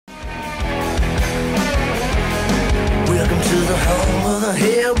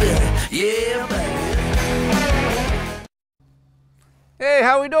Yeah, baby. Hey,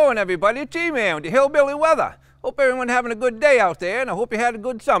 how we doing, everybody? It's G-Man with the Hillbilly Weather. Hope everyone having a good day out there, and I hope you had a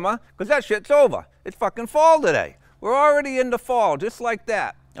good summer, because that shit's over. It's fucking fall today. We're already into fall, just like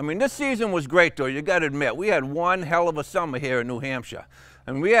that. I mean, this season was great, though, you gotta admit. We had one hell of a summer here in New Hampshire.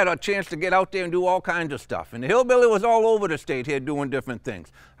 I mean, we had a chance to get out there and do all kinds of stuff. And the Hillbilly was all over the state here doing different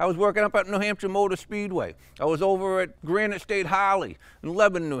things. I was working up at New Hampshire Motor Speedway. I was over at Granite State Harley in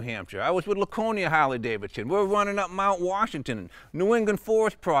Lebanon, New Hampshire. I was with Laconia Harley Davidson. We're running up Mount Washington, New England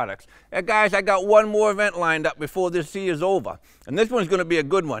Forest Products. Guys, I got one more event lined up before this year's over. And this one's gonna be a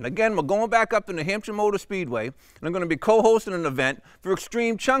good one. Again, we're going back up to New Hampshire Motor Speedway, and I'm gonna be co-hosting an event for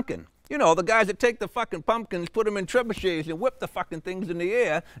extreme chunking. You know, the guys that take the fucking pumpkins, put them in trebuchets, and whip the fucking things in the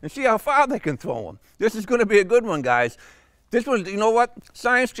air and see how far they can throw them. This is going to be a good one, guys. This one, you know what?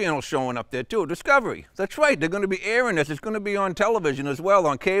 Science Channel's showing up there, too. Discovery. That's right. They're going to be airing this. It's going to be on television as well,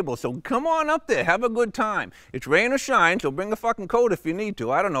 on cable. So come on up there. Have a good time. It's rain or shine, so bring a fucking coat if you need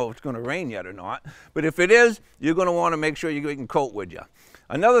to. I don't know if it's going to rain yet or not. But if it is, you're going to want to make sure you get a coat with you.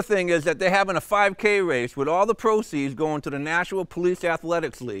 Another thing is that they're having a 5K race with all the proceeds going to the National Police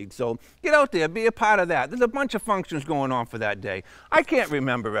Athletics League. So get out there, be a part of that. There's a bunch of functions going on for that day. I can't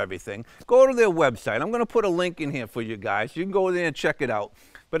remember everything. Go to their website. I'm going to put a link in here for you guys. You can go there and check it out.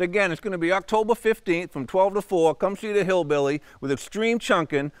 But again, it's going to be October 15th from 12 to 4. Come see the Hillbilly with extreme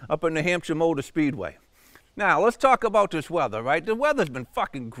chunking up at New Hampshire Motor Speedway. Now, let's talk about this weather, right? The weather's been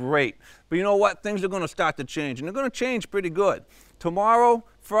fucking great. But you know what? Things are going to start to change, and they're going to change pretty good. Tomorrow,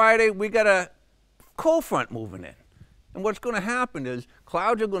 Friday, we got a cold front moving in. And what's going to happen is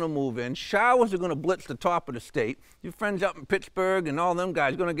clouds are going to move in, showers are going to blitz the top of the state. Your friends up in Pittsburgh and all them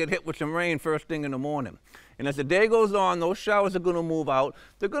guys are going to get hit with some rain first thing in the morning. And as the day goes on, those showers are going to move out.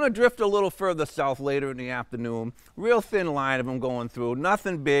 They're going to drift a little further south later in the afternoon. Real thin line of them going through.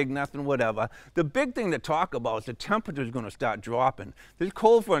 Nothing big, nothing whatever. The big thing to talk about is the temperature is going to start dropping. This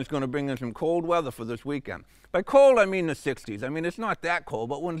cold front is going to bring in some cold weather for this weekend. By cold, I mean the 60s. I mean, it's not that cold,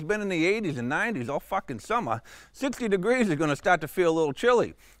 but when it's been in the 80s and 90s all fucking summer, 60 degrees is going to start to feel a little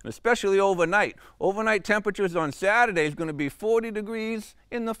chilly, especially overnight. Overnight temperatures on Saturday is going to be 40 degrees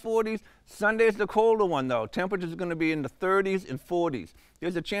in the 40s. Sunday's the colder one, though. Temperatures are going to be in the 30s and 40s.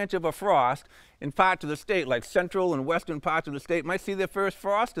 There's a chance of a frost in parts of the state, like central and western parts of the state might see their first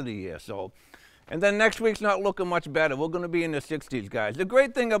frost of the year. So. And then next week's not looking much better. We're going to be in the 60s, guys. The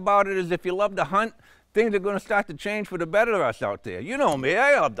great thing about it is if you love to hunt, things are going to start to change for the better of us out there. You know me,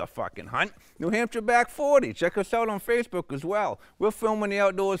 I love to fucking hunt. New Hampshire Back 40. Check us out on Facebook as well. We're filming the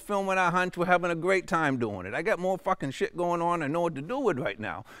outdoors, filming our hunts. We're having a great time doing it. I got more fucking shit going on I know what to do with right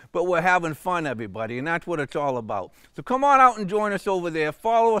now. But we're having fun, everybody, and that's what it's all about. So come on out and join us over there.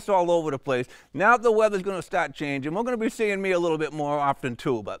 Follow us all over the place. Now the weather's going to start changing. We're going to be seeing me a little bit more often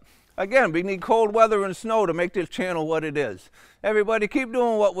too, but again, we need cold weather and snow to make this channel what it is. Everybody, keep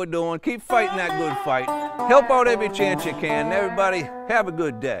doing what we're doing. Keep fighting that good fight. Help out every chance you can. Everybody, have a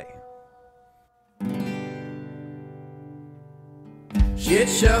good day. Shit,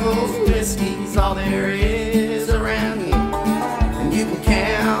 shovels, and whiskey's all there is around here. And you can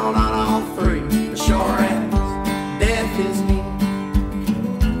count on all three. Sure as death is